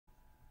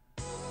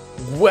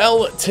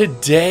Well,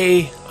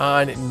 today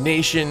on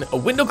Nation, a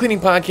window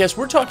cleaning podcast,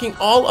 we're talking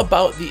all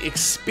about the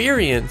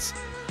experience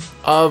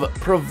of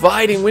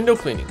providing window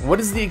cleaning. What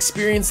is the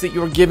experience that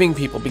you're giving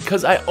people?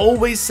 Because I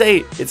always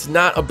say it's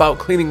not about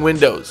cleaning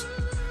windows.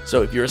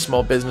 So if you're a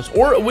small business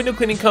or a window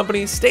cleaning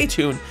company, stay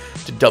tuned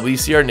to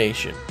WCR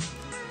Nation.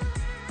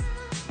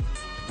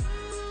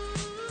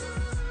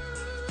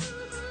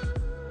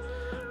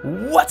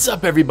 What's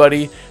up,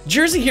 everybody?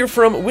 Jersey here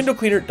from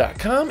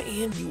windowcleaner.com,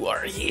 and you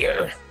are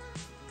here.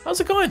 How's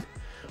it going?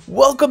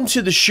 Welcome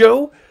to the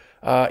show.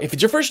 If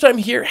it's your first time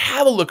here,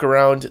 have a look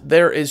around.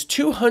 There is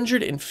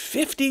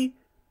 250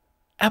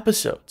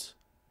 episodes,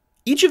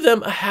 each of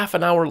them a half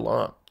an hour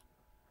long.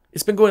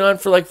 It's been going on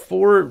for like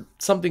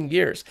 4-something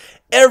years.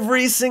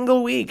 Every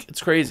single week.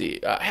 It's crazy.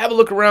 Have a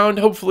look around.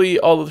 Hopefully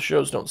all of the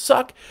shows don't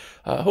suck.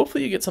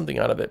 Hopefully you get something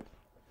out of it.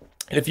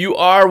 And if you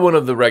are one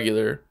of the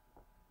regular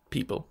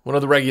people, one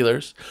of the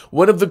regulars,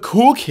 one of the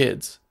cool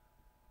kids,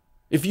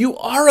 if you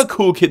are a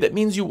cool kid, that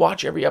means you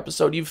watch every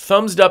episode. You've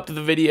thumbs up to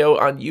the video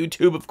on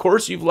YouTube. Of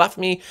course, you've left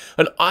me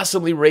an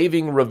awesomely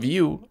raving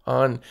review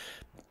on,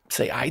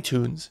 say,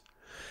 iTunes.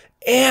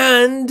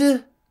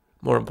 And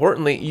more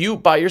importantly, you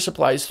buy your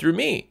supplies through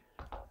me.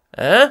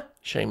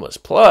 Shameless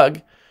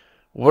plug.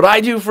 What I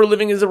do for a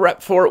living is a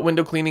rep for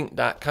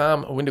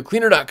windowcleaning.com,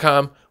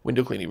 windowcleaner.com,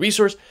 window cleaning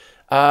resource.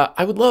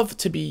 I would love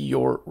to be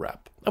your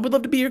rep. I would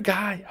love to be your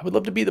guy. I would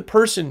love to be the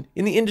person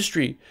in the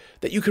industry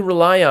that you can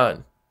rely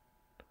on.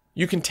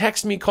 You can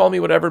text me, call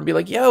me, whatever, and be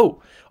like,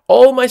 yo,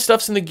 all my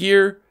stuff's in the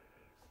gear.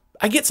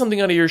 I get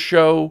something out of your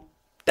show.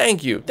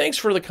 Thank you. Thanks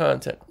for the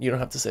content. You don't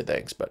have to say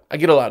thanks, but I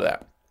get a lot of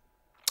that.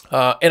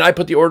 And I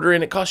put the order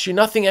in. It costs you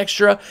nothing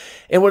extra.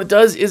 And what it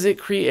does is it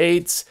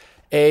creates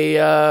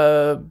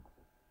a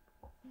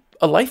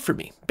life for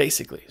me,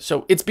 basically.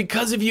 So it's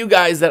because of you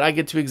guys that I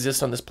get to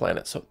exist on this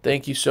planet. So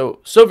thank you so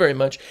very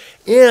much.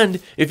 And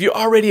if you're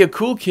already a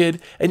cool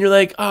kid and you're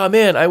like, oh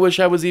man, I wish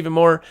I was even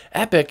more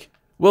epic.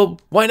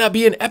 Well, why not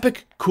be an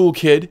epic cool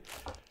kid?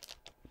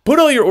 Put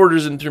all your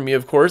orders in through me,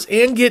 of course,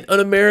 and get an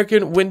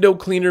American Window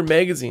Cleaner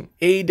magazine,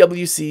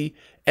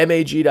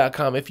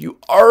 awcmag.com. If you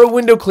are a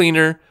window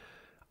cleaner,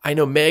 I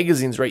know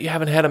magazines, right? You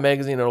haven't had a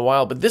magazine in a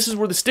while, but this is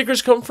where the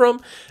stickers come from.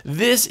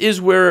 This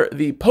is where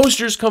the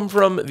posters come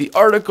from, the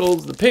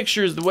articles, the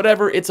pictures, the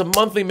whatever. It's a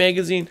monthly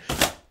magazine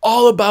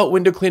all about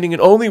window cleaning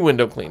and only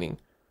window cleaning.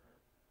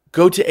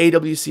 Go to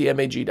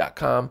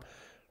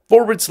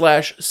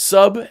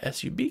awcmag.com/sub,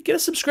 S-U-B. Get a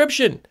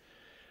subscription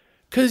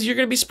because you're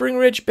going to be spring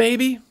rich,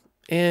 baby,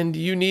 and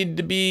you need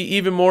to be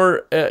even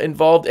more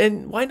involved.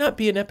 And why not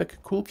be an epic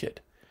cool kid?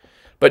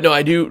 But no,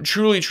 I do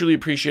truly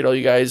appreciate all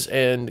you guys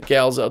and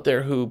gals out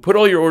there who put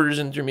all your orders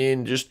in through me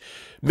and just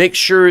make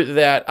sure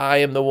that I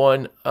am the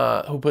one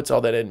who puts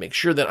all that in. Make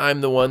sure that I'm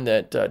the one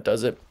that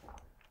does it.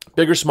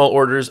 Big or small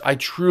orders, I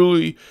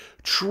truly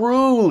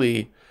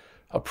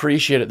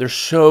appreciate it. There's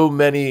so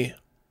many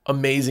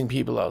amazing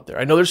people out there.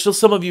 I know there's still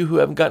some of you who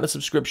haven't gotten a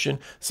subscription,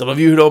 some of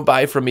you who don't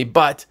buy from me,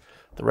 but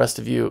the rest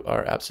of you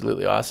are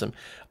absolutely awesome.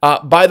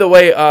 By the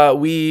way,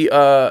 we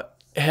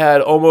had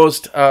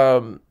almost...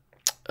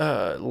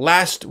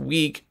 last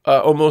week,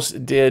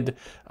 almost did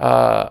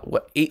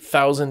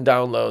 8,000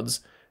 downloads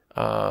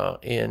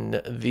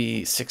in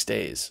the 6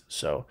 days.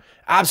 So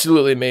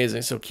absolutely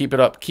amazing. So keep it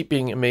up, keep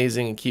being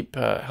amazing, and keep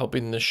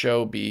helping the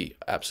show be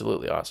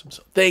absolutely awesome.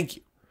 So thank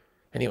you.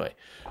 Anyway,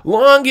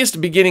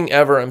 longest beginning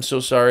ever. I'm so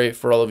sorry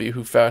for all of you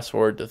who fast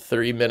forward to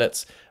 30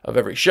 minutes of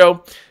every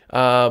show.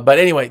 But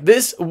anyway,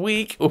 this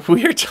week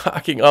we are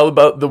talking all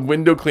about the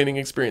window cleaning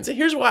experience. And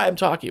here's why I'm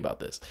talking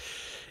about this.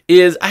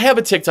 Is I have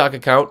a TikTok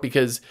account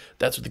because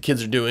that's what the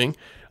kids are doing.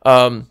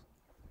 I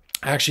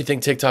actually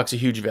think TikTok's a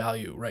huge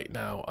value right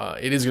now.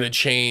 It is going to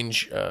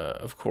change,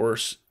 of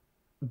course,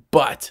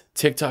 but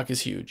TikTok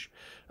is huge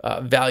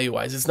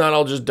value-wise. It's not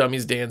all just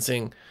dummies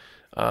dancing.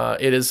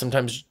 It is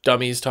sometimes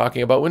dummies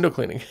talking about window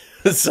cleaning.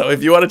 So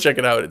if you want to check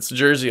it out, it's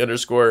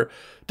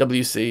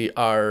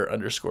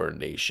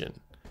Jersey_WCR_Nation.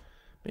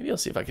 Maybe I'll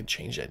see if I can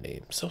change that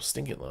name. So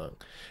stinking long.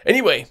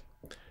 Anyway,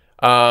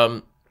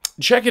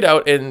 check it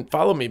out and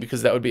follow me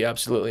because that would be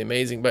absolutely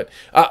amazing. But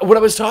what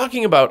I was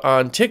talking about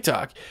on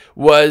TikTok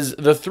was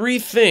the 3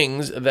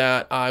 things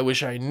that I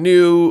wish I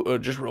knew,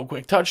 just real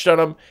quick, touched on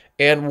them.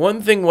 And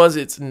one thing was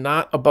it's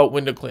not about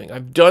window cleaning.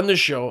 I've done the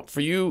show.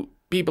 For you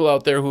people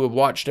out there who have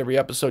watched every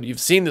episode, you've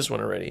seen this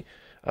one already.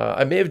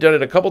 I may have done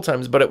it a couple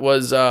times, but it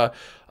was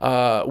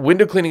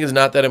window cleaning is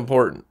not that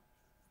important.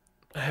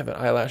 I have an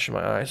eyelash in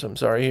my eye, so I'm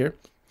sorry here.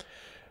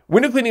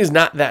 Window cleaning is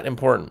not that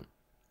important.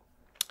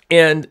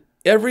 And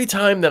every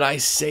time that I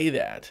say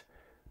that,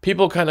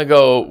 people kind of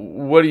go,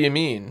 what do you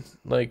mean?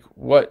 Like,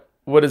 what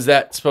is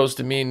that supposed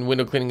to mean?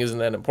 Window cleaning isn't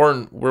that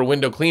important. We're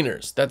window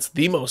cleaners. That's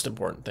the most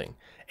important thing.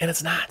 And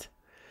it's not.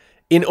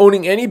 In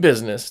owning any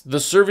business, the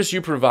service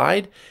you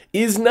provide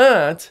is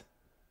not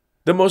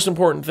the most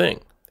important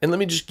thing. And let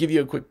me just give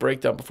you a quick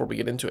breakdown before we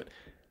get into it.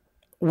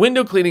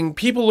 Window cleaning,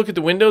 people look at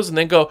the windows and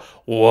then go,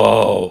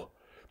 whoa,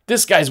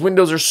 this guy's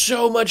windows are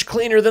so much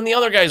cleaner than the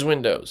other guy's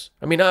windows.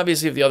 I mean,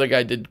 obviously, if the other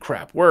guy did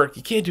crap work,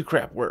 you can't do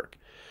crap work.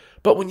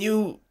 But when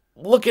you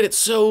look at it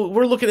so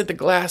we're looking at the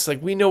glass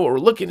like we know what we're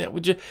looking at.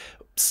 We just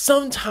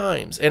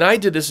sometimes, and I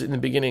did this in the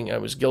beginning. I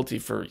was guilty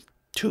for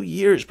 2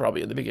 years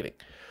probably in the beginning,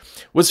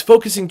 was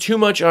focusing too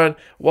much on,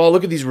 well,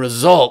 look at these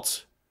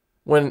results,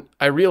 when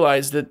I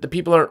realized that the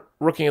people aren't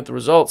looking at the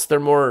results. They're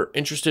more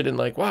interested in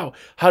like, wow,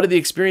 how did the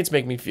experience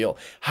make me feel?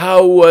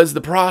 How was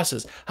the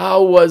process?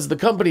 How was the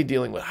company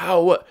dealing with?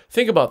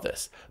 Think about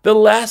this. The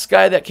last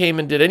guy that came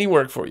and did any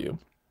work for you,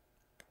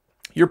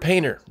 your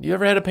painter. You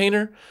ever had a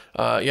painter?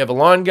 You have a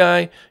lawn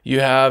guy.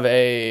 You have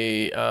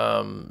a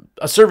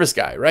service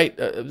guy, right?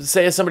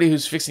 Say as somebody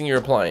who's fixing your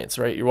appliance,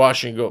 right? Your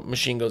washing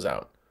machine goes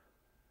out,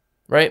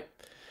 right?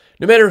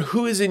 No matter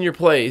who is in your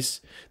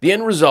place, the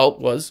end result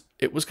was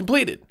it was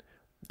completed.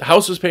 The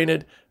house was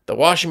painted, the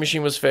washing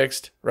machine was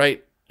fixed,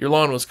 right? Your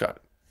lawn was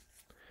cut.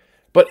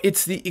 But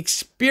it's the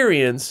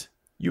experience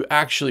you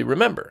actually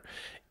remember.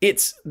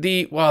 It's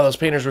the, wow, those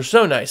painters were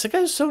so nice. That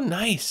guy was so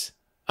nice.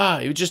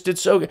 He just did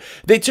so good.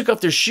 They took off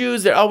their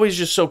shoes. They're always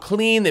just so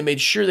clean. They made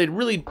sure they'd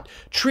really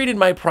treated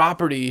my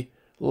property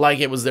like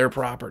it was their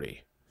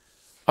property.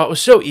 It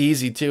was so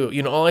easy too.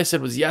 You know, all I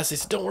said was yes. They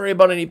said, don't worry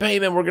about any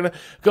payment. We're going to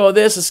go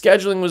this. The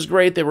scheduling was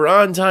great. They were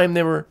on time.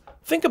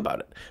 Think about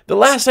it. The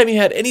last time you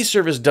had any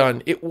service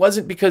done, it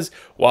wasn't because,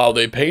 wow,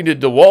 they painted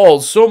the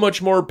walls so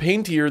much more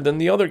paintier than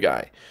the other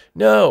guy.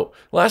 No.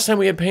 Last time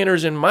we had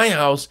painters in my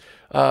house,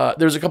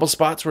 there's a couple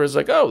spots where it's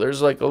like, oh,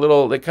 there's like a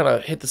little, they kind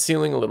of hit the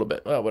ceiling a little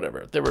bit. Well,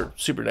 whatever. They were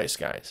super nice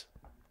guys.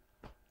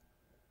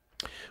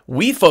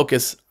 We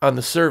focus on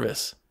the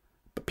service,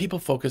 but people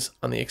focus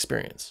on the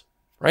experience,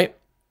 right?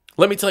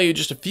 Let me tell you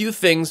just a few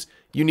things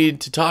you need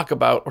to talk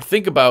about or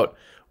think about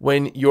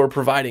when you're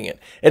providing it.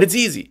 And it's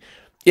easy.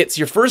 It's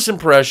your first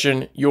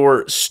impression,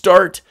 your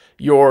start,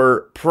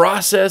 your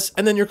process,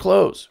 and then your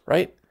close,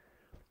 right?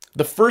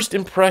 The first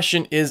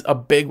impression is a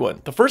big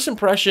one. The first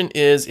impression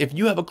is if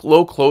you have a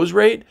low close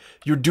rate,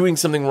 you're doing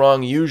something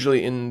wrong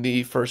usually in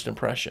the first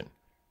impression.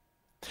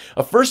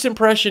 A first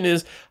impression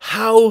is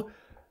how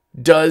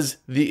does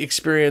the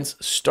experience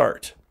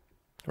start,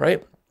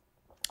 right?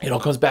 It all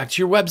comes back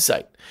to your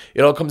website.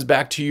 It all comes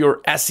back to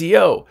your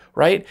SEO,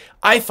 right?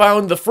 I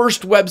found the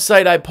first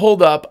website I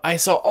pulled up. I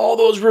saw all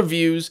those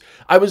reviews.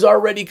 I was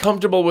already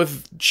comfortable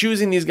with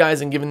choosing these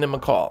guys and giving them a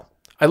call.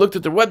 I looked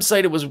at their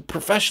website. It was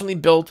professionally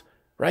built,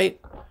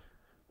 right?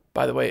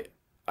 By the way,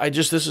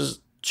 this is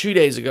 2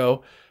 days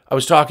ago. I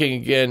was talking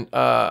again,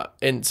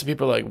 and some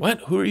people are like, what?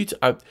 Who are you?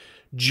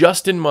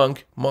 Justin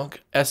Monk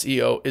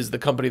SEO is the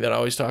company that I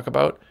always talk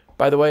about.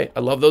 By the way,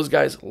 I love those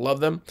guys. Love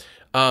them.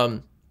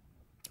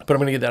 But I'm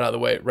going to get that out of the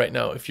way right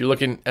now. If you're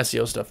looking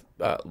SEO stuff,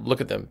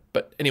 look at them.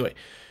 But anyway,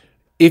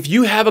 if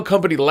you have a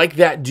company like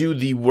that do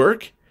the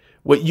work,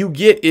 what you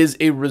get is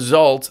a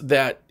result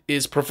that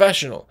is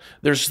professional.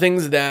 There's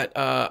things that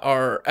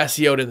are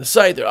SEO'd in the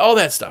site, all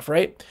that stuff,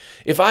 right?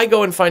 If I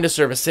go and find a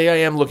service, say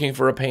I am looking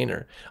for a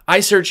painter,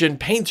 I search in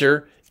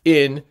painter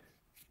in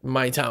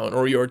my town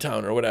or your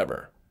town or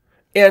whatever.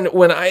 And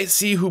when I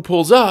see who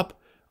pulls up,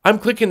 I'm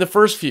clicking the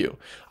first few.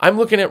 I'm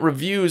looking at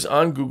reviews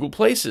on Google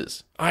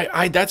Places.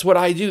 That's what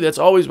I do. That's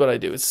always what I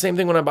do. It's the same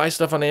thing when I buy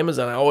stuff on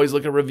Amazon. I always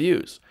look at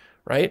reviews,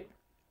 right?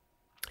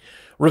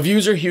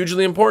 Reviews are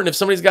hugely important. If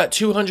somebody's got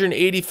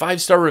 280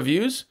 5-star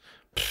reviews,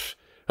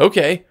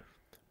 okay,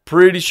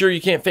 pretty sure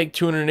you can't fake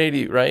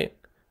 280, right?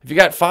 If you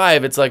got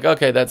 5, it's like,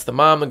 okay, that's the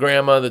mom, the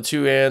grandma, the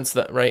 2 aunts,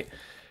 right?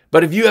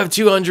 But if you have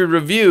 200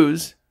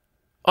 reviews,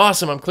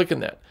 awesome, I'm clicking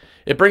that.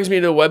 It brings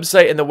me to a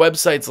website, and the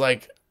website's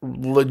like,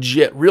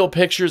 legit, real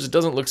pictures. It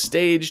doesn't look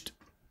staged.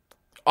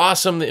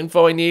 Awesome. The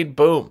info I need.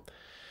 Boom.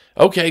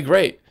 Okay,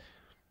 great.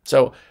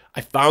 So I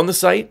found the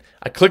site.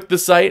 I clicked the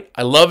site.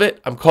 I love it.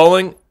 I'm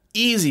calling.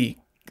 Easy.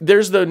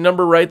 There's the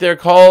number right there.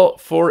 Call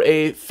for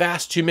a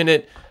fast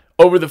 2-minute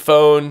over the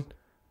phone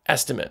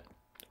estimate,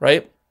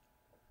 right?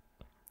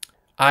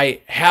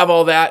 I have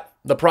all that.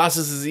 The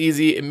process is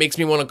easy. It makes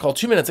me want to call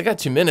 2 minutes. I got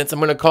 2 minutes. I'm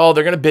going to call.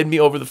 They're going to bid me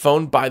over the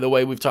phone. By the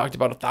way, we've talked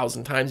about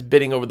 1,000 times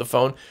bidding over the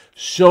phone.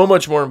 So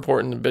much more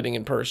important than bidding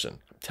in person.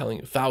 I'm telling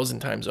you, 1,000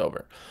 times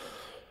over.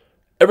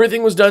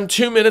 Everything was done.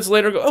 2 minutes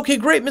later, I go, okay,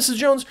 great, Mrs.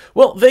 Jones.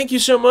 Well, thank you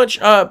so much.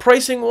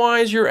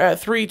 Pricing-wise, you're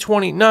at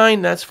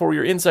 $329. That's for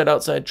your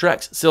inside-outside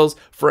tracks, sills,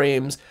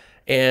 frames,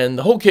 and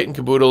the whole kit and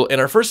caboodle.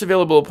 And our first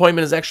available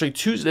appointment is actually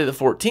Tuesday the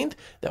 14th.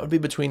 That would be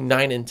between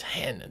 9 and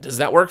 10. Does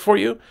that work for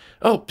you?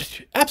 Oh,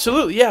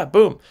 absolutely. Yeah,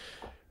 boom.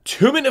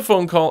 2-minute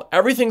phone call.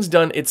 Everything's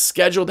done. It's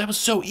scheduled. That was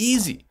so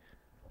easy,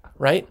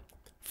 right?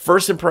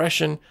 First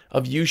impression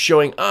of you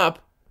showing up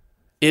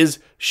is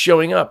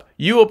showing up.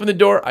 You open the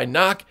door, I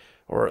knock,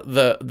 or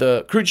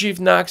the crew chief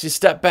knocks, you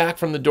step back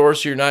from the door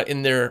so you're not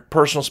in their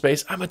personal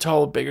space. I'm a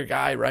tall, bigger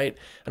guy, right?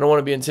 I don't want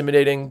to be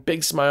intimidating.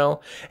 Big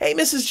smile. Hey,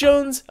 Mrs.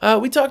 Jones,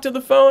 we talked on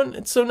the phone.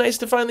 It's so nice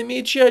to finally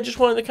meet you. I just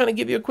wanted to kind of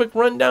give you a quick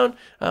rundown.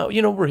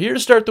 We're here to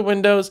start the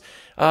windows.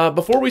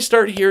 Before we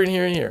start here and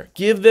here and here,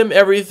 give them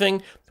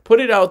everything. Put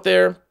it out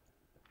there.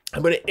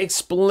 I'm going to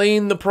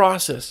explain the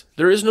process.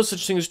 There is no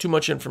such thing as too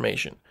much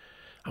information.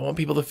 I want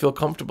people to feel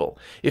comfortable.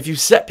 If you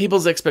set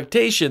people's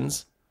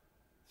expectations,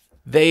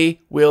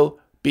 they will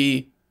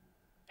be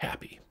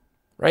happy,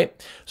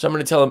 right? So I'm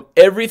going to tell them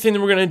everything that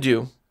we're going to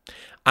do.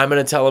 I'm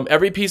going to tell them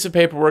every piece of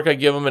paperwork I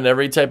give them and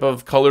every type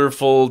of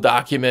colorful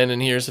document,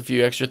 and here's a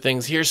few extra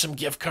things. Here's some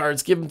gift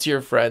cards. Give them to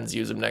your friends.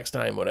 Use them next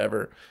time,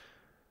 whatever,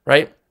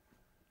 right?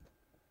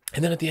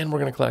 And then at the end, we're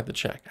going to collect the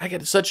check. I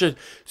get such a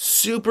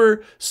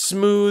super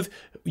smooth,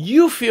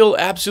 you feel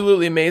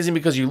absolutely amazing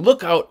because you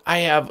look out, I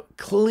have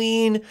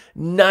clean,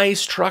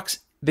 nice trucks.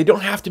 They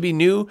don't have to be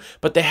new,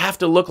 but they have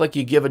to look like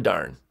you give a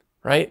darn,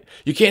 right?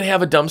 You can't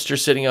have a dumpster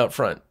sitting out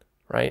front,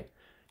 right?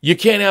 You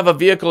can't have a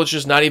vehicle that's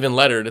just not even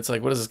lettered. It's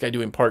like, what is this guy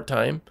doing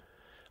part-time?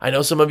 I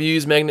know some of you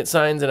use magnet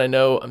signs, and I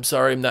know, I'm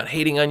sorry, I'm not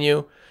hating on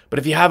you, but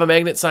if you have a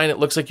magnet sign, it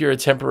looks like you're a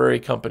temporary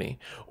company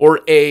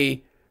or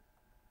a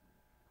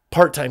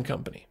part-time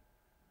company,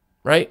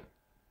 right?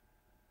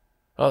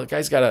 Oh, the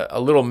guy's got a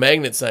little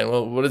magnet sign.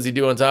 Well, what does he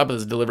do on top of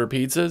this? Deliver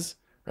pizzas,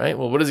 right?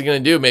 Well, what is he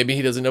going to do? Maybe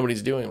he doesn't know what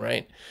he's doing,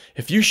 right?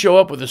 If you show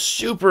up with a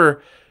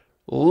super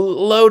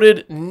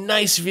loaded,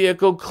 nice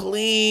vehicle,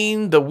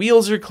 clean, the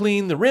wheels are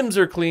clean, the rims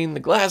are clean, the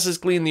glass is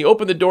clean, you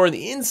open the door and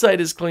the inside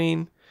is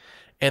clean,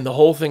 and the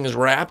whole thing is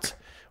wrapped,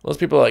 well, those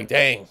people are like,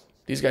 dang,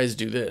 these guys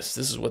do this.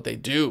 This is what they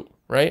do,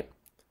 right?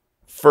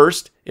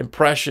 First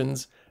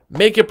impressions,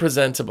 make it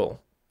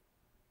presentable.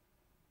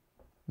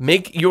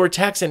 Make your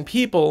text and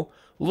people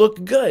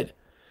look good.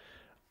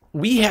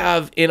 We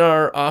have in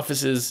our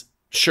offices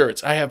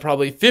shirts. I have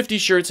probably 50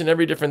 shirts in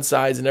every different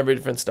size and every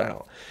different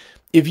style.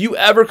 If you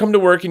ever come to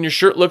work and your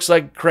shirt looks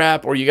like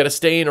crap or you got a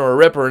stain or a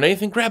rip or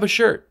anything, grab a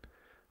shirt.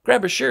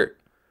 Grab a shirt.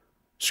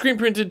 Screen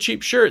printed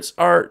cheap shirts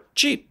are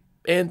cheap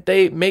and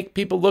they make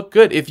people look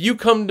good. If you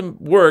come to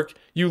work,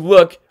 you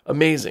look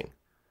amazing.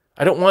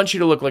 I don't want you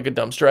to look like a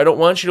dumpster. I don't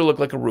want you to look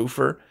like a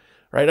roofer,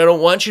 right? I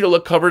don't want you to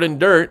look covered in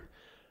dirt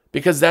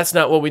because that's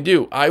not what we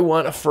do. I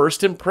want a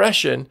first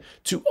impression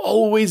to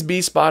always be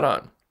spot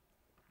on.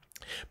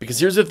 Because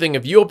here's the thing,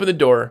 if you open the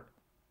door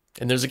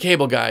and there's a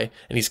cable guy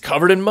and he's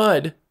covered in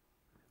mud,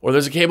 or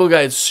there's a cable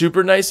guy that's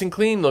super nice and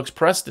clean, looks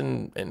pressed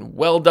and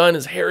well done,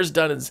 his hair is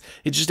done, it's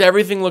just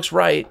everything looks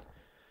right.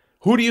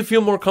 Who do you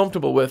feel more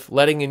comfortable with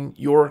letting in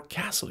your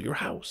castle, your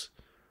house,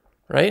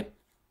 right?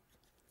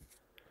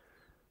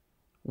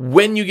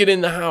 When you get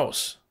in the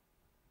house,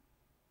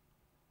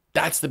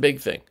 that's the big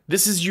thing.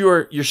 This is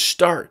your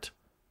start,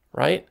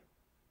 right?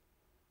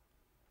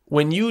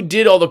 When you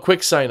did all the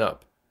quick sign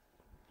up,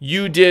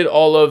 you did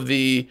all of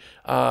the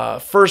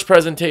first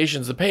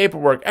presentations, the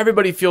paperwork,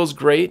 everybody feels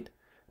great.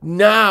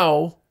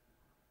 Now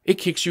it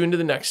kicks you into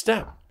the next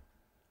step.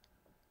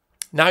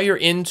 Now you're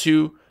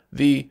into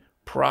the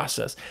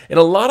process. And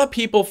a lot of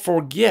people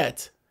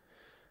forget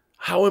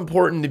how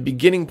important the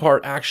beginning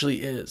part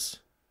actually is.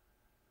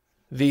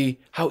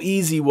 How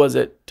easy was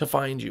it to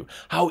find you?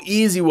 How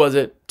easy was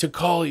it to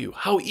call you?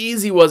 How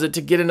easy was it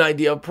to get an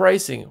idea of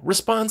pricing?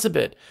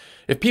 Responsibit.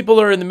 If people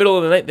are in the middle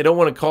of the night, they don't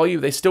want to call you,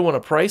 they still want a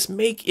price,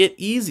 make it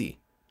easy.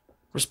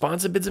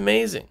 Responsibit's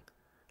amazing.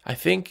 I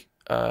think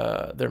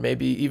there may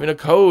be even a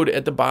code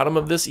at the bottom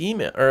of this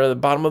email or the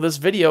bottom of this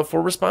video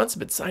for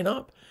Responsibit. Sign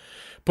up.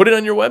 Put it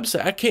on your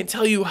website. I can't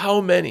tell you how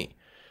many.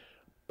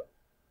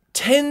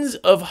 Tens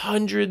or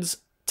hundreds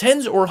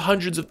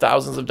of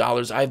thousands of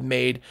dollars I've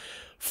made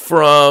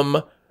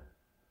from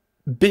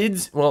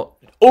bids. Well,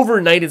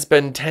 overnight it's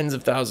been tens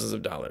of thousands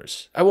of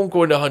dollars. I won't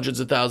go into hundreds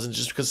of thousands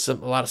just because a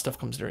lot of stuff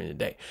comes during the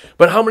day.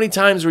 But how many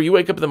times where you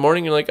wake up in the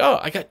morning and you're like, oh,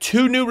 I got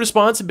 2 new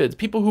Responsibits.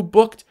 People who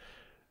booked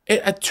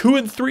at 2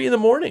 and 3 in the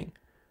morning.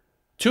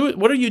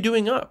 What are you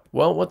doing up?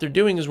 Well, what they're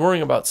doing is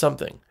worrying about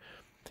something.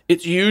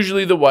 It's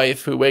usually the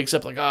wife who wakes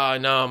up like, oh,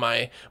 no,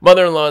 my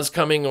mother-in-law is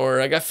coming, or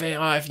I got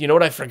you know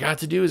what I forgot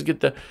to do is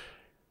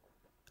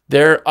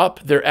they're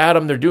up, they're at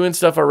them, they're doing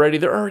stuff already,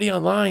 they're already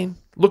online.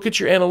 Look at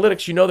your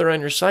analytics, you know they're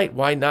on your site.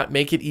 Why not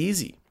make it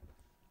easy?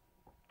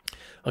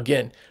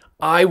 Again,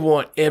 I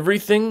want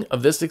everything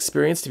of this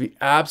experience to be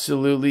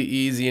absolutely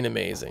easy and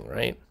amazing,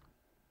 right?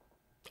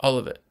 All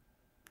of it.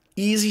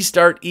 Easy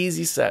start,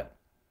 easy set.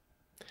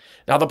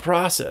 Now the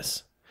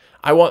process.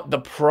 I want the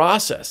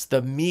process,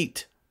 the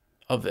meat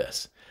of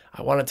this.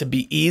 I want it to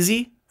be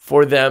easy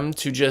for them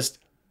to just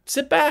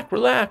sit back,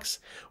 relax.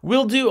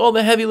 We'll do all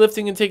the heavy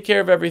lifting and take care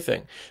of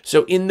everything.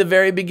 So in the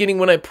very beginning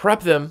when I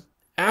prep them,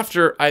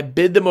 after I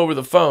bid them over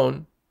the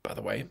phone, by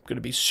the way, I'm going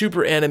to be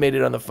super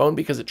animated on the phone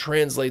because it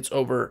translates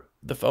over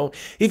the phone.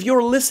 If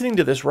you're listening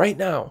to this right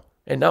now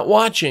and not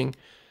watching,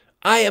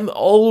 I am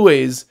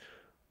always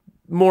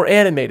more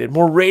animated,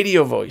 more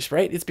radio voice,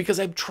 right? It's because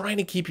I'm trying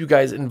to keep you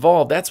guys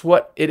involved. That's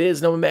what it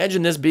is. Now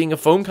imagine this being a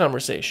phone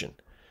conversation.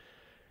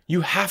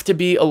 You have to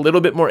be a little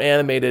bit more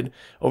animated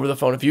over the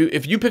phone.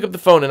 If you pick up the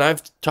phone, and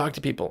I've talked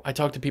to people, I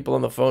talk to people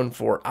on the phone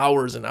for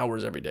hours and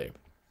hours every day.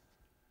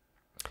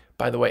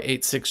 By the way,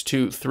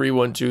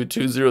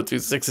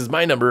 862-312-2026 is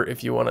my number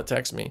if you want to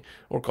text me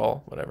or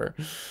call, whatever.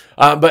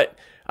 But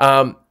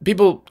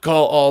people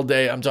call all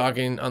day. I'm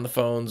talking on the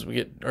phones. We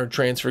get our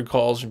transferred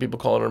calls from people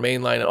calling our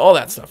main line and all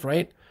that stuff,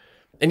 right?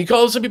 And you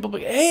call some people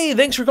like, hey,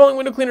 thanks for calling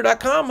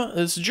windowcleaner.com.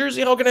 This is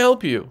Jersey. How can I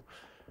help you?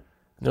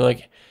 And they're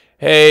like,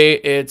 hey,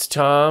 it's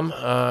Tom.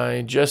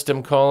 I just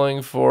am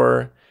calling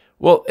for...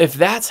 Well, if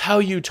that's how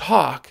you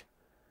talk,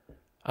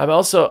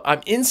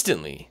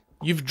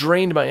 you've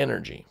drained my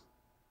energy,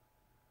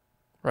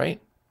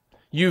 right?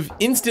 You've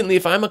instantly,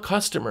 if I'm a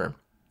customer,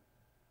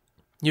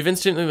 you've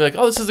instantly like,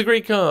 oh, this is a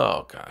great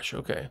oh gosh,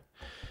 okay.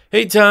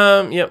 Hey,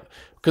 Tom, yep.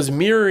 Because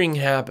mirroring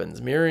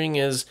happens. Mirroring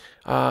is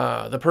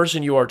the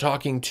person you are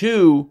talking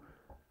to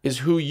is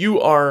who you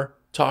are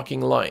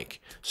talking like.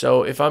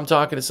 So if I'm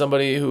talking to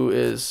somebody who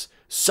is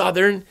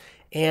Southern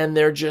and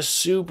they're just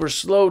super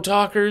slow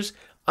talkers,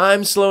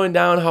 I'm slowing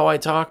down how I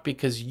talk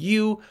because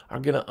you are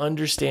going to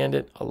understand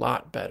it a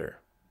lot better.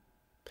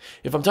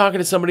 If I'm talking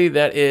to somebody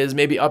that is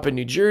maybe up in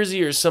New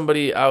Jersey or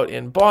somebody out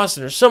in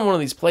Boston or some one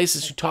of these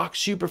places who talk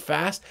super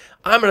fast,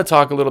 I'm going to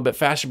talk a little bit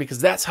faster because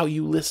that's how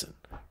you listen,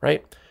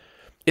 right?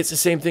 It's the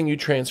same thing, you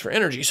transfer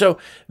energy. So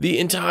the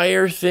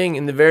entire thing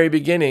in the very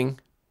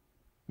beginning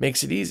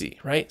makes it easy,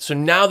 right? So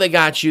now they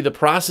got you. The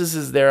process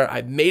is there.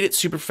 I've made it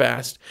super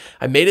fast.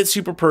 I made it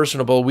super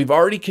personable. We've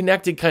already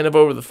connected kind of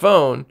over the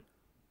phone.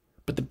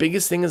 But the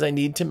biggest thing is I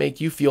need to make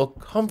you feel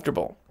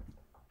comfortable.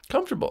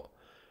 Comfortable.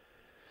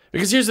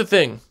 Because here's the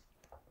thing.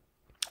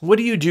 What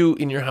do you do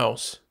in your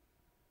house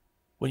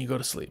when you go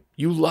to sleep?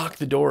 You lock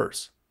the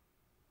doors,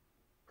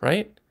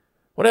 right?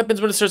 What happens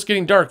when it starts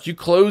getting dark? You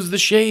close the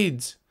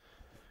shades.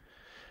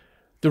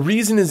 The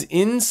reason is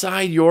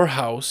inside your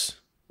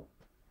house,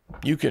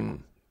 you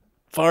can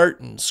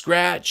fart and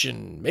scratch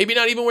and maybe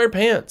not even wear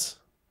pants.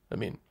 I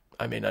mean,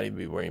 I may not even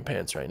be wearing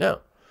pants right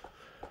now.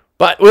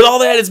 But with all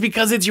that, it's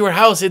because it's your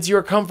house, it's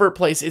your comfort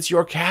place, it's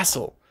your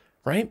castle,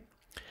 right?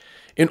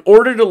 In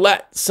order to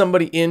let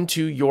somebody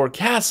into your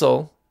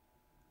castle,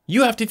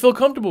 you have to feel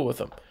comfortable with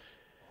them.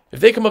 If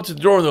they come up to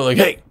the door and they're like,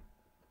 hey,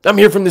 I'm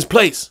here from this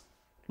place,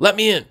 let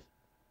me in.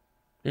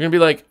 You're going to be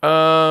like,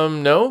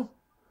 no,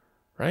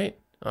 right?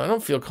 I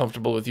don't feel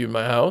comfortable with you in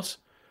my house,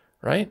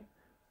 right?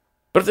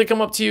 But if they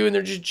come up to you and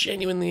they're just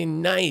genuinely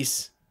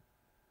nice,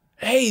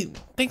 hey,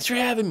 thanks for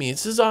having me.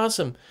 This is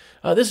awesome.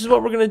 This is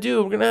what we're going to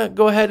do. We're going to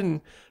go ahead and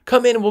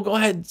come in and we'll go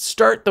ahead and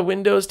start the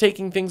windows,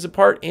 taking things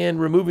apart and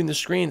removing the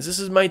screens. This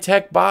is my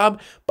tech,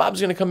 Bob. Bob's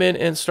going to come in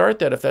and start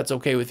that if that's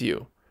okay with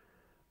you.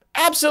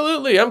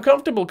 Absolutely. I'm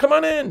comfortable. Come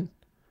on in.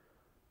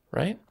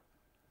 Right?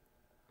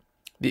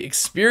 The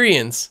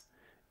experience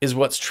is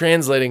what's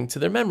translating to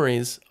their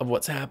memories of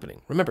what's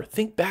happening. Remember,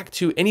 think back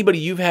to anybody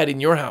you've had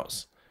in your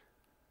house.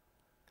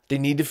 They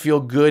need to feel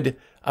good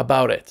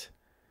about it.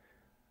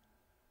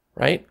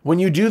 Right? When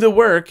you do the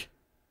work,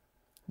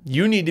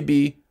 you need to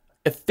be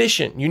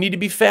efficient. You need to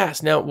be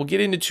fast. Now, we'll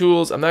get into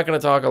tools. I'm not going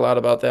to talk a lot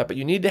about that, but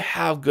you need to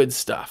have good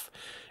stuff.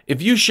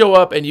 If you show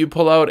up and you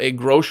pull out a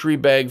grocery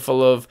bag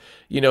full of,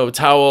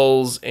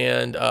 towels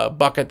and a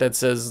bucket that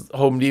says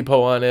Home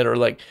Depot on it,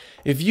 or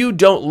if you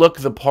don't look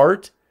the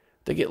part,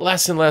 they get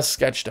less and less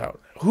sketched out.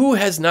 Who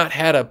has not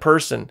had a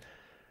person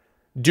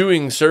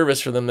doing service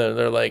for them that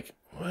they're like,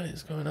 what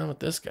is going on with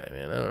this guy,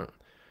 man? I don't know.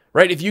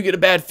 Right? If you get a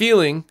bad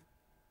feeling,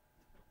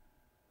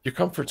 your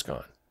comfort's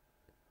gone.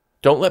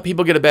 Don't let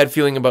people get a bad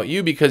feeling about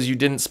you because you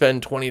didn't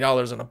spend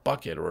 $20 on a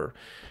bucket or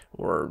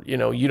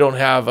you don't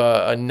have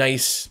a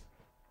nice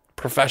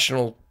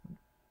professional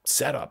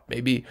setup.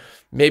 Maybe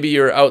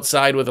you're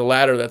outside with a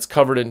ladder that's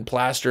covered in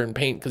plaster and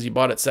paint because you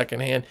bought it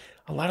secondhand.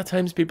 A lot of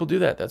times people do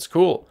that. That's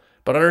cool.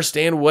 But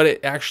understand what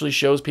it actually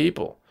shows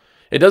people.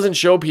 It doesn't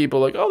show people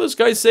like, oh, this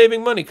guy's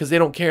saving money, because they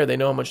don't care. They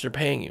know how much they're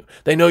paying you.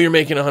 They know you're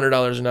making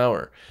 $100 an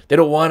hour. They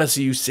don't want to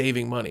see you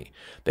saving money.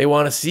 They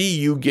want to see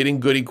you getting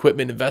good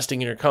equipment,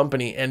 investing in your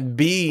company, and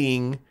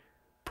being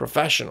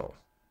professional,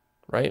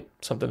 right?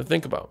 Something to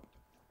think about.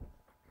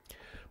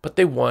 But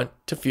they want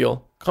to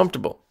feel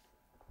comfortable,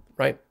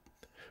 right?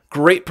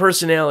 Great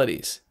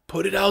personalities.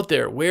 Put it out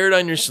there. Wear it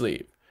on your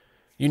sleeve.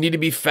 You need to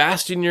be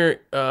fast in your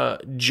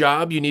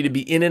job. You need to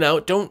be in and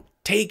out. Don't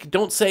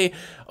say,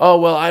 oh,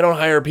 well, I don't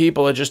hire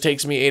people. It just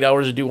takes me 8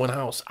 hours to do one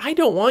house. I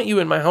don't want you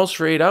in my house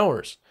for 8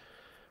 hours.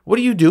 What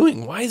are you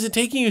doing? Why is it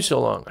taking you so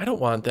long? I don't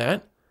want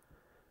that.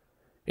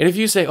 And if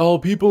you say, oh,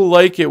 people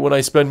like it when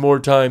I spend more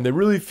time, they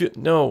really feel,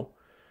 no.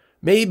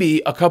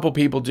 Maybe a couple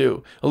people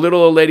do. A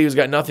little old lady who's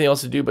got nothing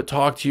else to do but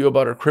talk to you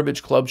about her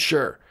cribbage club,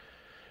 sure.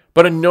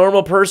 But a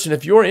normal person,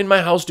 if you're in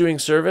my house doing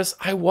service,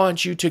 I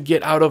want you to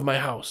get out of my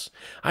house.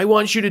 I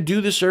want you to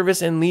do the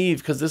service and leave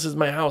because this is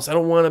my house. I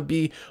don't want to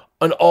be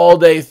an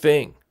all-day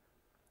thing,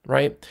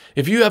 right?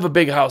 If you have a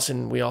big house,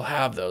 and we all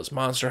have those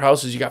monster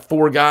houses, you got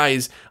 4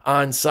 guys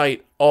on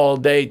site all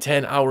day,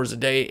 10 hours a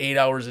day, 8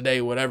 hours a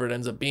day, whatever it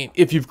ends up being,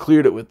 if you've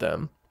cleared it with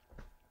them.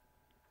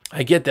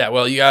 I get that.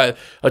 Well, you got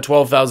a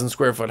 12,000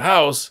 square foot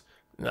house,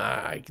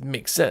 it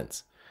makes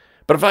sense.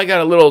 But if I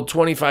got a little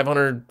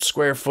 2,500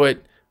 square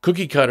foot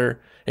cookie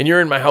cutter and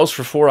you're in my house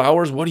for 4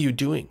 hours, what are you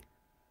doing?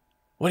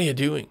 What are you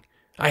doing?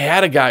 I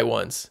had a guy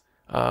once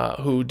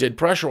who did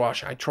pressure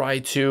wash. I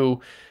tried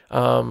to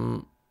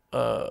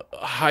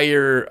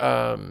hire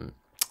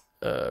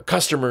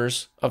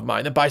customers of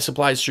mine that buy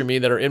supplies through me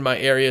that are in my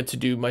area to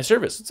do my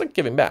service. It's like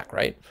giving back,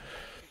 right?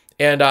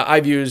 And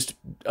I've used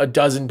a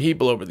dozen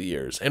people over the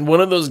years. And one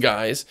of those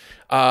guys,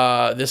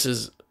 this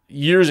is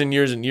years and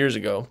years and years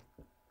ago,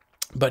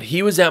 but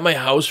he was at my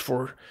house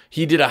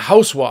he did a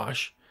house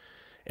wash.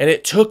 And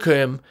it took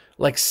him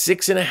like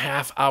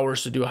 6.5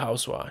 hours to do a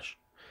house wash.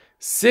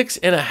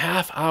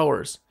 6.5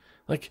 hours.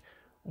 Like,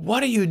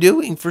 what are you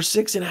doing for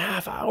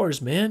 6.5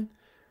 hours, man?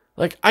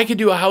 Like, I could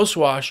do a house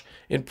wash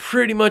in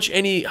pretty much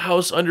any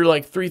house under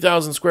like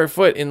 3,000 square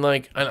foot in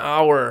like an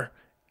hour,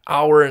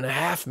 hour and a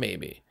half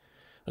maybe.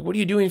 Like, what are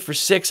you doing for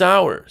 6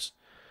 hours?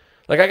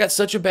 Like, I got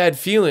such a bad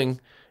feeling.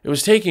 It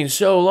was taking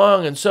so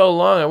long and so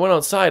long. I went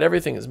outside.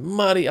 Everything is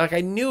muddy. Like,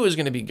 I knew it was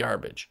going to be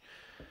garbage.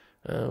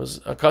 It was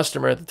a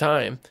customer at the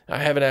time. I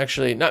haven't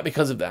actually, not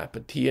because of that,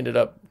 but he ended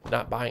up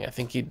not buying. I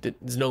think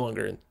he's no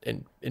longer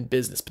in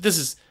business. But this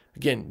is,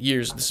 again,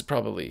 years. This is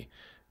probably,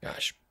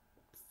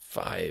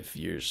 5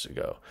 years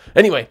ago.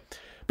 Anyway,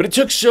 but it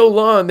took so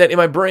long that in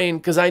my brain,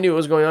 because I knew what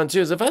was going on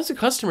too, is if I was a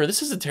customer,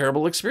 this is a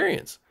terrible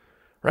experience,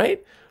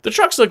 right? The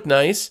trucks look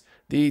nice.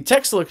 The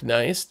techs look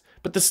nice.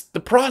 But the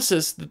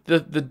process,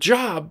 the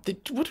job,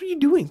 what are you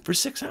doing for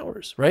 6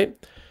 hours, right?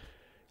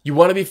 You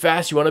want to be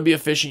fast. You want to be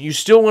efficient. You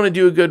still want to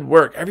do good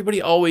work.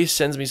 Everybody always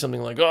sends me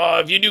something like, oh,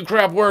 if you do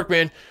crap work,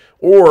 man.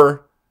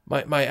 Or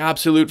my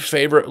absolute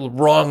favorite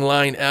wrong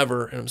line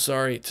ever. And I'm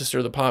sorry to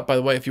stir the pot. By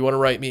the way, if you want to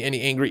write me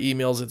any angry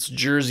emails, it's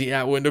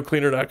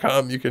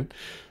jersey@windowcleaner.com. You can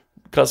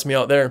cuss me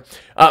out there.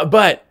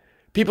 But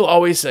people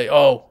always say,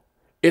 oh,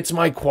 it's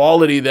my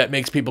quality that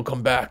makes people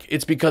come back.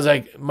 It's because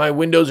my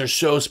windows are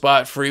so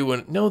spot free.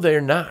 No,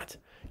 they're not.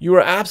 You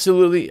are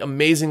absolutely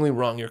amazingly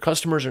wrong. Your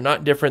customers are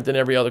not different than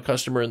every other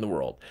customer in the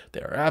world.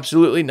 They are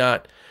absolutely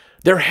not.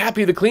 They're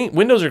happy the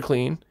windows are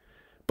clean,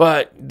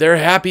 but they're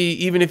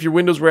happy even if your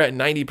windows were at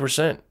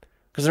 90%.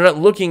 Because they're not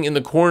looking in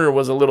the corner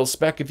was a little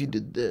speck if you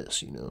did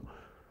this,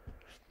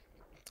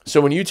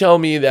 So when you tell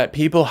me that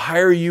people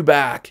hire you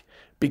back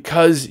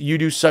because you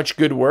do such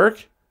good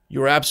work,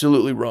 you're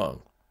absolutely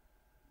wrong.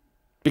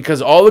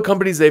 Because all the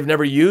companies they've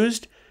never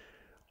used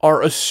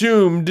are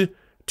assumed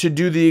to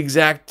do the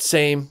exact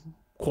same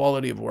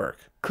quality of work.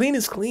 Clean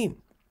is clean.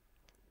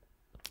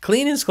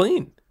 Clean is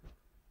clean.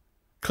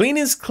 Clean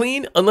is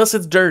clean unless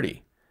it's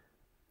dirty,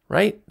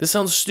 right? This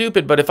sounds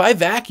stupid, but if I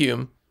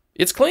vacuum,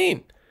 it's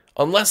clean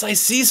unless I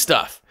see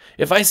stuff.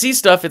 If I see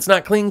stuff, it's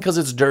not clean because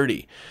it's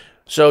dirty.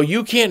 So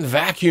you can't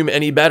vacuum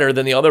any better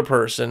than the other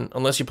person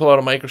unless you pull out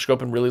a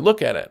microscope and really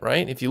look at it,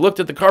 right? If you looked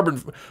at the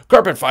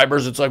carpet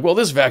fibers, it's like, well,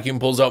 this vacuum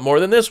pulls out more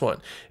than this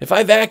one. If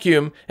I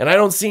vacuum and I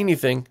don't see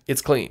anything,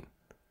 it's clean.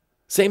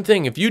 Same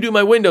thing. If you do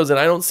my windows and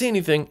I don't see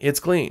anything, it's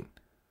clean.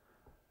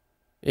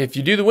 If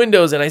you do the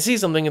windows and I see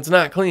something, it's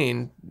not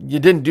clean. You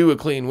didn't do a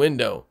clean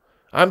window.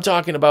 I'm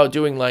talking about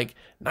doing like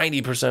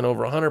 90%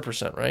 over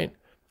 100%, right?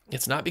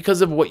 It's not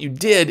because of what you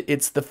did.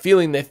 It's the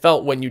feeling they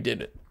felt when you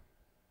did it,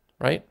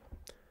 right?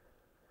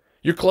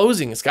 You're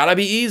closing. It's got to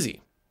be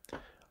easy.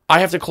 I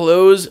have to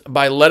close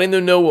by letting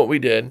them know what we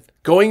did,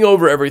 going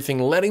over everything,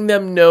 letting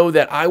them know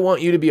that I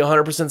want you to be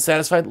 100%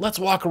 satisfied. Let's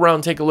walk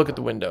around, take a look at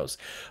the windows.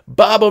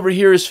 Bob over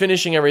here is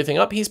finishing everything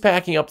up. He's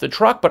packing up the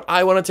truck, but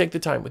I want to take the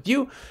time with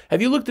you.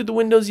 Have you looked at the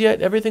windows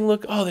yet? Everything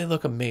they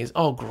look amazing.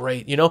 Oh,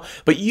 great,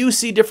 But you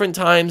see different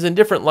times and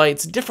different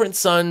lights, different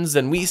suns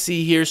than we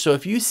see here. So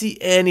if you see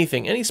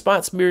anything, any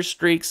spot smear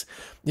streaks,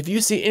 if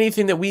you see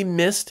anything that we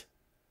missed,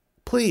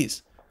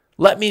 please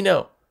let me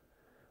know.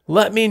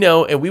 Let me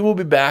know, and we will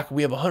be back.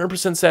 We have a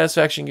 100%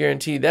 satisfaction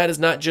guarantee. That is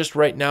not just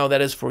right now.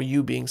 That is for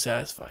you being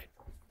satisfied.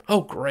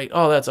 Oh, great.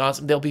 Oh, that's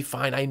awesome. They'll be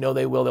fine. I know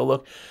they will. They'll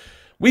look.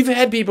 We've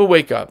had people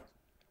wake up.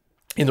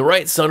 In the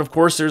right sun, of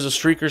course, there's a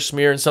streak or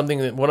smear and something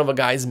that one of the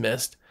guys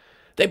missed.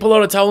 They pull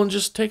out a towel and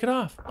just take it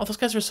off. Oh, those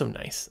guys are so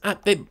nice.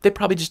 They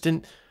probably just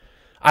didn't.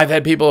 I've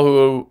had people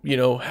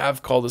who,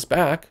 have called us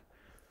back,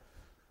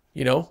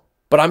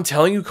 but I'm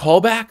telling you,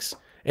 callbacks.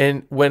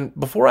 And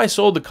before I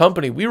sold the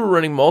company, we were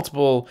running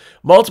multiple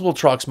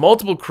trucks,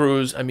 multiple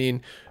crews. I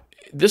mean,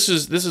 this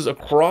is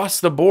across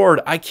the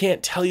board. I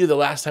can't tell you the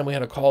last time we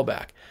had a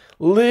callback.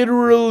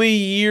 Literally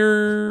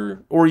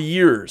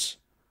years.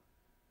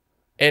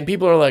 And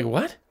people are like,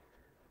 what?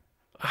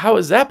 How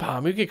is that,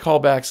 Pom? We get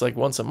callbacks like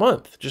once a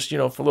month, just,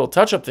 for little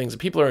touch-up things that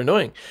people are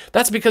annoying.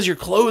 That's because your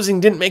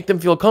closing didn't make them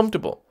feel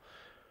comfortable.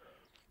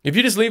 If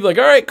you just leave like,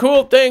 all right,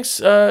 cool,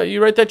 thanks.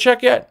 You write that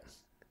check yet?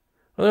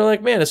 Well, they're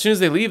like, man, as soon as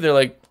they leave, they're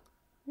like,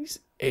 these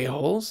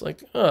a-holes,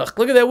 like, ugh,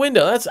 look at that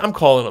window. I'm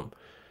calling them.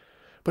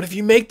 But if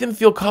you make them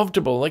feel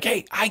comfortable, like,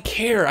 hey, I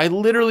care. I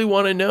literally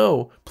want to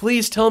know.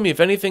 Please tell me if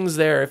anything's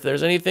there, if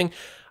there's anything.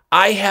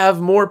 I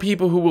have more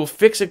people who will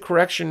fix a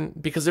correction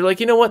because they're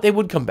like, you know what? They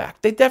would come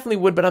back. They definitely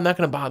would, but I'm not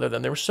going to bother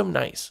them. They were so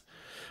nice,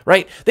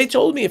 right? They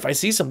told me if I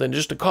see something,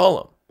 just to call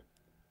them.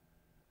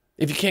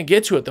 If you can't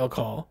get to it, they'll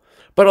call.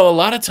 But a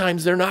lot of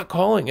times they're not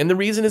calling. And the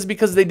reason is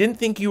because they didn't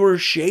think you were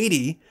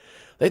shady.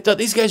 They thought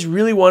these guys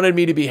really wanted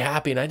me to be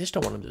happy, and I just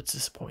don't want them to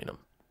disappoint them,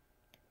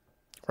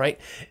 right?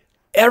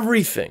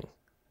 Everything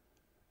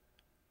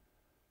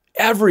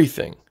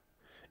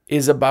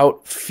is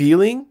about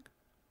feeling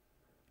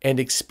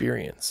and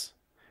experience.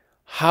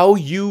 How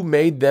you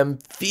made them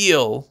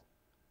feel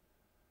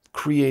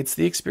creates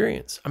the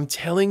experience. I'm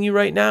telling you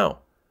right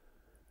now,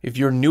 if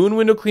you're new in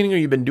window cleaning or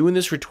you've been doing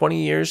this for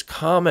 20 years,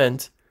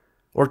 comment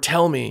or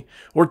tell me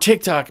or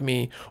TikTok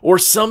me or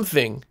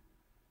something.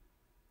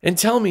 and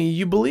tell me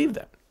you believe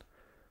that.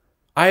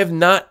 I have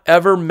not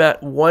ever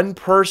met one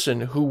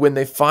person who, when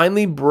they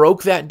finally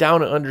broke that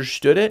down and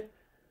understood it,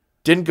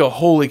 didn't go,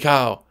 holy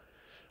cow.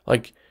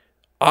 Like,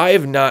 I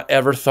have not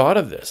ever thought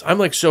of this. I'm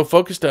like so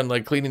focused on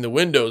like cleaning the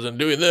windows and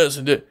doing this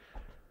and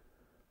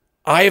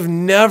I have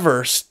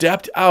never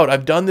stepped out.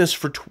 I've done this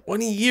for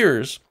 20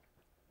 years.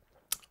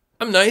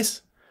 I'm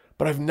nice,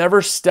 but I've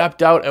never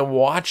stepped out and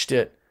watched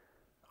it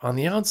on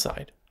the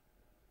outside.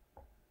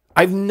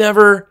 I've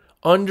never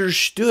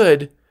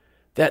understood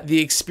that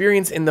the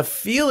experience and the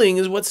feeling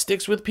is what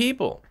sticks with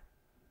people.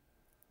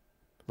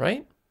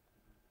 Right?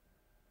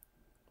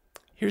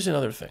 Here's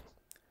another thing.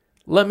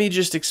 Let me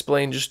just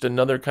explain just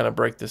another kind of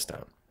break this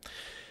down.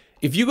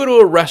 If you go to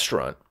a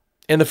restaurant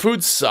and the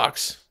food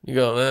sucks, you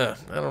go,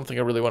 I don't think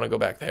I really want to go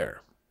back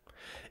there.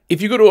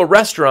 If you go to a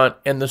restaurant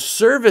and the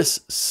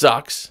service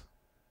sucks,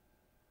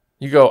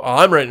 you go, oh,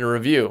 I'm writing a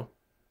review.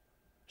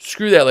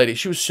 Screw that lady.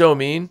 She was so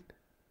mean.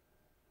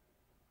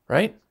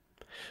 Right?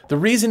 The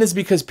reason is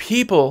because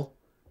people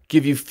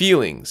give you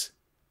feelings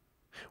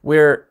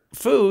where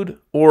food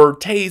or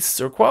tastes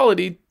or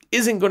quality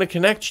isn't going to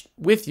connect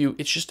with you.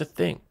 It's just a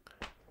thing.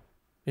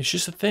 It's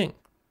just a thing.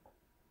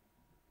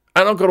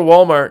 I don't go to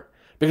Walmart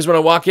because when I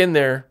walk in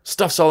there,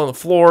 stuff's all on the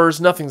floors,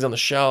 nothing's on the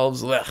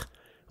shelves. Ugh. I'm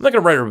not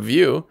going to write a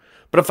review.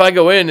 But if I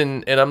go in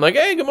and I'm like,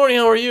 hey, good morning,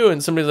 how are you?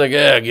 And somebody's like,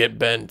 get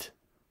bent.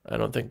 I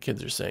don't think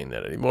kids are saying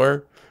that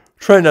anymore.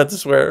 Try not to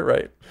swear,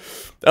 right?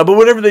 But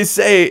whatever they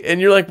say,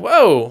 and you're like,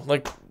 whoa,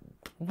 like,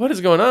 what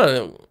is going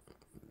on?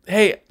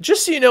 Hey,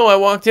 just so you know, I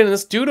walked in and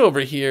this dude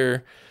over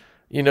here,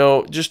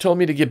 just told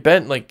me to get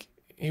bent. Like,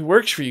 he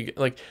works for you.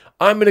 Like,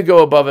 I'm going to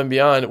go above and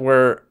beyond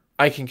where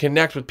I can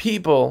connect with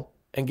people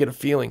and get a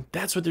feeling.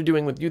 That's what they're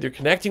doing with you. They're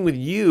connecting with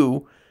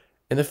you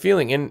and the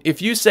feeling. And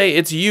if you say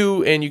it's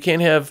you and you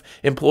can't have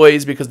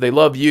employees because they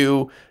love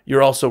you,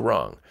 you're also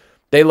wrong.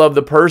 They love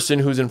the person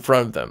who's in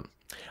front of them.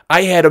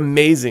 I had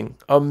amazing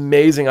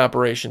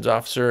operations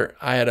officer.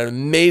 I had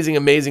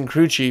amazing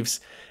crew chiefs.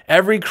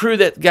 Every crew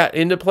that got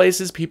into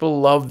places,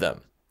 people loved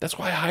them. That's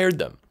why I hired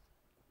them.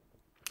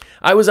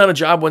 I was on a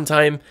job one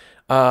time,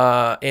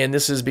 and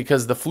this is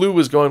because the flu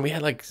was going. We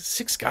had like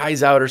 6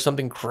 guys out or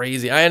something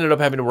crazy. I ended up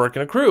having to work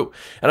in a crew.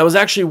 And I was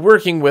actually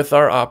working with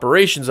our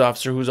operations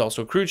officer, who's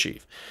also crew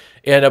chief.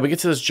 And we get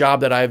to this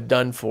job that I've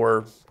done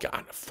for,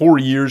 4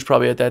 years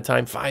probably at that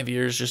time, 5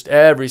 years, just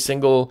every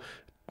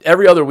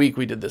other week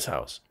we did this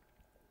house.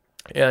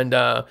 And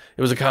it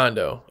was a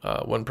condo,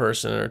 one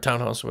person or a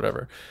townhouse or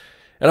whatever.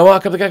 And I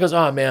walk up, the guy goes,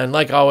 oh man,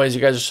 like always,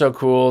 you guys are so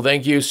cool.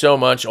 Thank you so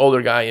much.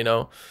 Older guy, He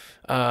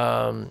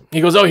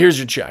goes, oh, here's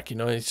your check.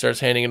 He starts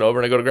handing it over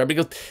and I go to grab it.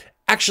 He goes,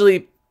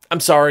 actually, I'm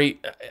sorry.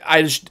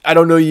 I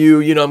don't know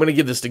you. I'm going to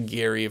give this to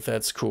Gary if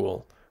that's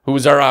cool, who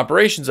was our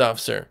operations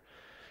officer.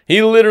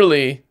 He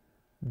literally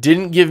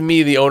didn't give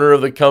me, the owner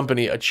of the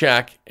company, a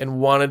check and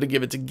wanted to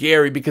give it to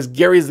Gary because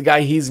Gary's the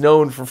guy he's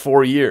known for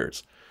 4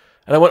 years.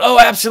 And I went, oh,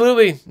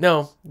 absolutely.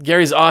 No,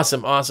 Gary's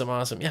awesome.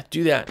 Yeah,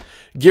 do that.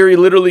 Gary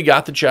literally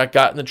got the check,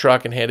 got in the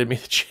truck, and handed me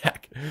the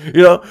check.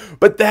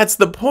 But that's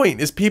the point,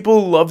 is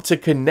people love to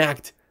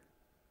connect.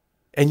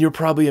 And you're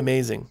probably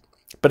amazing.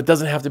 But it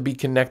doesn't have to be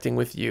connecting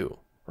with you,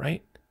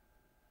 right?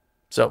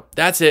 So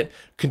that's it.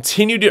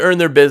 Continue to earn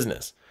their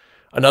business.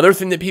 Another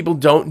thing that people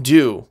don't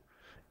do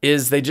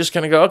is they just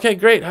kind of go, okay,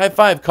 great, high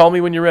five, call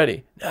me when you're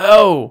ready.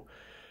 No.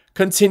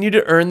 Continue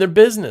to earn their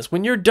business.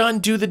 When you're done,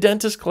 do the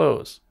dentist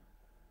close.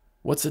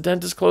 What's the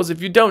dentist close?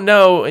 If you don't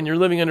know and you're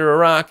living under a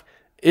rock,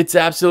 it's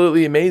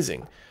absolutely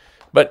amazing.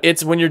 But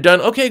it's when you're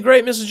done, okay,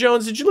 great, Mrs.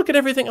 Jones, did you look at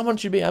everything? I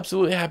want you to be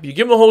absolutely happy. You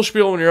give them the whole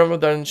spiel when you're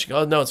almost done. She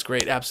goes, no, it's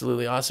great,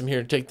 absolutely awesome.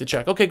 Here, take the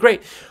check. Okay,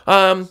 great.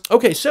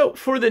 Okay, so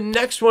for the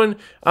next one,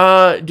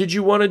 did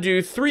you want to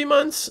do 3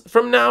 months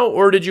from now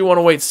or did you want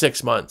to wait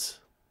 6 months?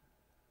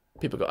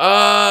 People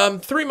go,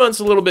 3 months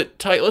a little bit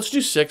tight. Let's do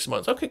 6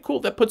 months. Okay,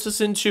 cool. That puts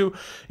us into,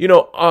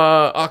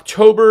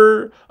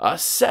 October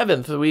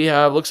 7th.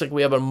 Looks like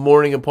we have a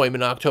morning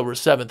appointment October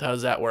 7th. How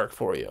does that work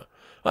for you?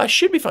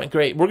 Should be fine.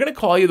 Great. We're going to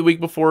call you the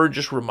week before,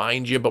 just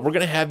remind you, but we're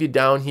going to have you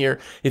down here.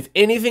 If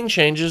anything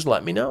changes,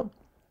 let me know.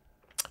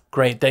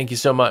 Great. Thank you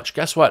so much.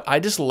 Guess what? I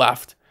just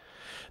left.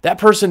 That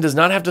person does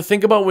not have to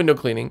think about window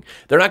cleaning.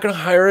 They're not going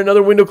to hire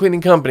another window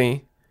cleaning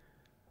company.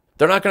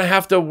 They're not going to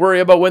have to worry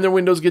about when their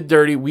windows get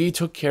dirty. We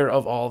took care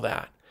of all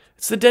that.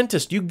 It's the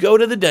dentist. You go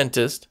to the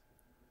dentist,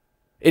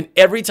 and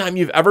every time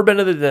you've ever been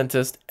to the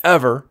dentist,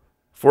 ever,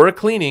 for a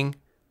cleaning,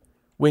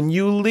 when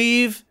you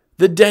leave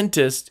the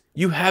dentist,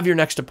 you have your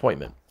next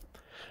appointment.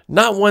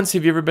 Not once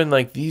have you ever been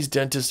like, these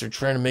dentists are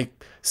trying to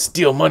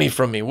steal money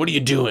from me. What are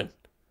you doing?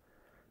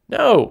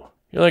 No.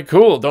 You're like,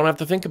 cool, don't have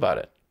to think about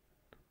it.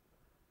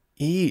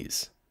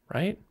 Ease,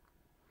 right?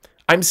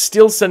 I'm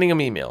still sending them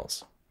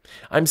emails.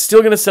 I'm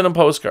still going to send them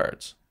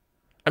postcards.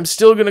 I'm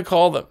still going to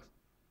call them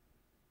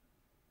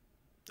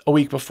a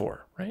week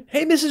before, right?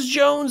 Hey, Mrs.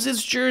 Jones,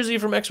 it's Jersey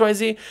from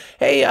XYZ.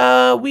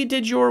 Hey, we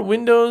did your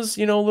windows,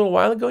 a little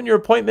while ago, and your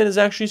appointment is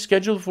actually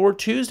scheduled for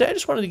Tuesday. I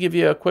just wanted to give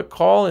you a quick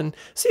call and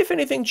see if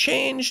anything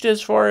changed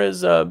as far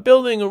as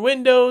building or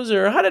windows,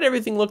 or how did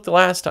everything look the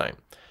last time?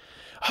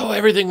 Oh,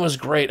 everything was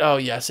great. Oh,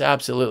 yes,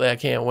 absolutely. I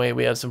can't wait.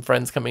 We have some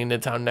friends coming into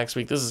town next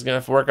week. This is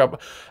going to work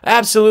up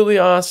absolutely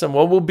awesome.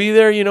 Well, we'll be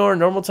there, our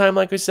normal time,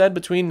 like we said,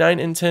 between 9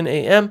 and 10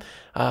 a.m.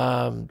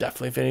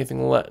 Definitely, if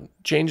anything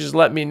changes,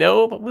 let me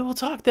know, but we will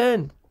talk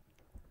then.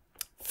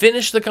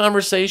 Finish the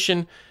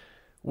conversation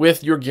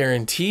with your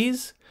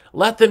guarantees.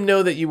 Let them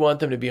know that you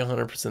want them to be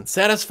 100%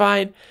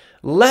 satisfied.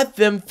 Let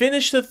them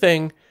finish the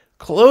thing,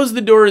 close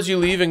the door as you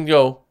leave, and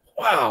go,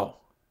 wow.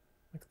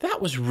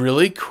 That was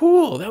really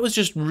cool. That was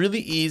just really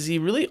easy,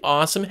 really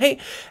awesome. Hey,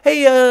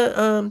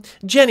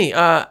 Jenny,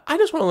 I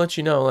just want to let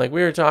you know, like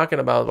we were talking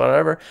about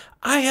whatever.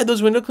 I had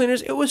those window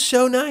cleaners. It was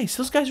so nice.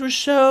 Those guys were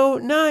so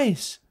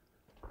nice.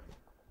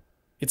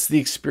 It's the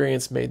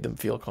experience made them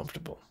feel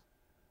comfortable.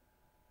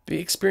 The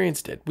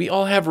experience did. We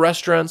all have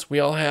restaurants. We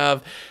all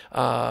have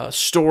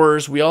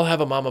stores. We all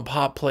have a mom and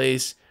pop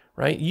place,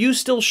 right? You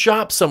still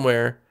shop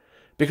somewhere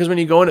because when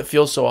you go in, it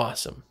feels so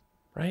awesome,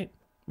 right?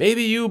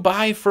 Maybe you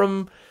buy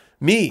from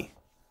me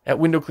at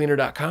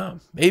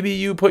windowcleaner.com. Maybe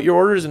you put your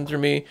orders in through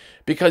me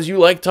because you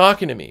like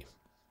talking to me.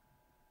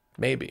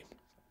 Maybe.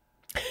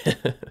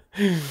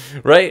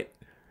 Right?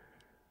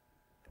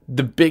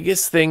 The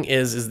biggest thing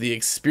is the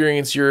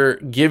experience you're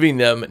giving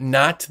them,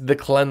 not the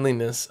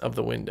cleanliness of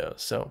the window.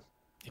 So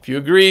if you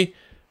agree,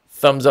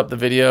 thumbs up the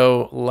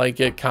video, like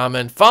it,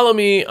 comment, follow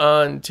me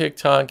on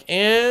TikTok,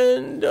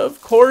 and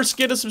of course,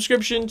 get a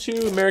subscription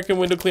to American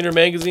Window Cleaner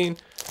magazine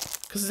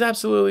because it's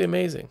absolutely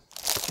amazing.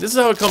 This is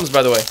how it comes,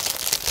 by the way.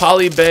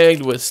 Poly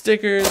bagged with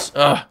stickers.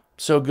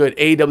 So good.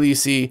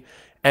 awcmag.com.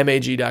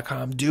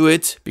 Do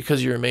it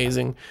because you're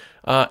amazing.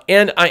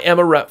 And I am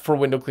a rep for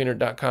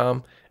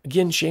windowcleaner.com.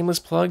 Again, shameless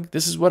plug.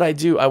 This is what I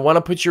do. I want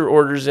to put your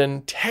orders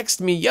in.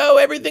 Text me. Yo,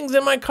 everything's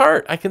in my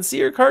cart. I can see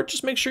your cart.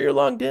 Just make sure you're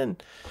logged in.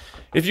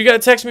 If you got to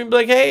text me, be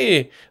like,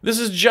 hey, this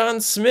is John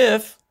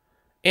Smith,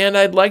 and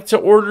I'd like to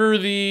order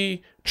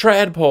the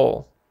trad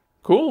pole.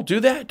 Cool. Do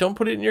that. Don't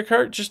put it in your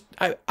cart. Just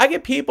I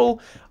get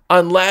people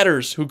on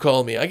ladders who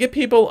call me. I get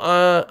people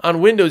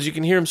on windows. You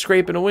can hear them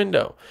scraping a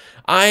window.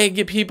 I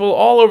get people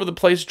all over the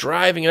place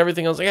driving and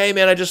everything else. Like, hey,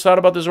 man, I just thought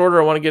about this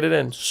order. I want to get it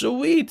in.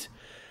 Sweet.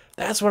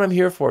 That's what I'm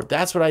here for.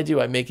 That's what I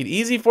do. I make it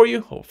easy for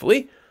you,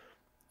 hopefully.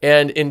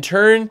 And in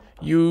turn,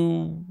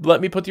 you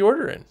let me put the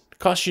order in. It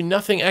costs you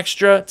nothing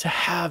extra to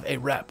have a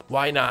rep.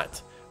 Why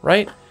not?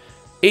 Right?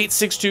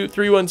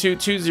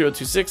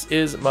 862-312-2026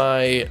 is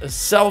my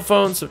cell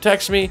phone, so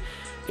text me.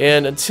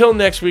 And until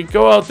next week,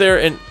 go out there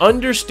and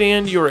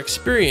understand your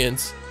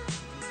experience,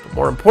 but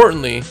more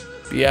importantly,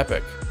 be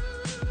epic.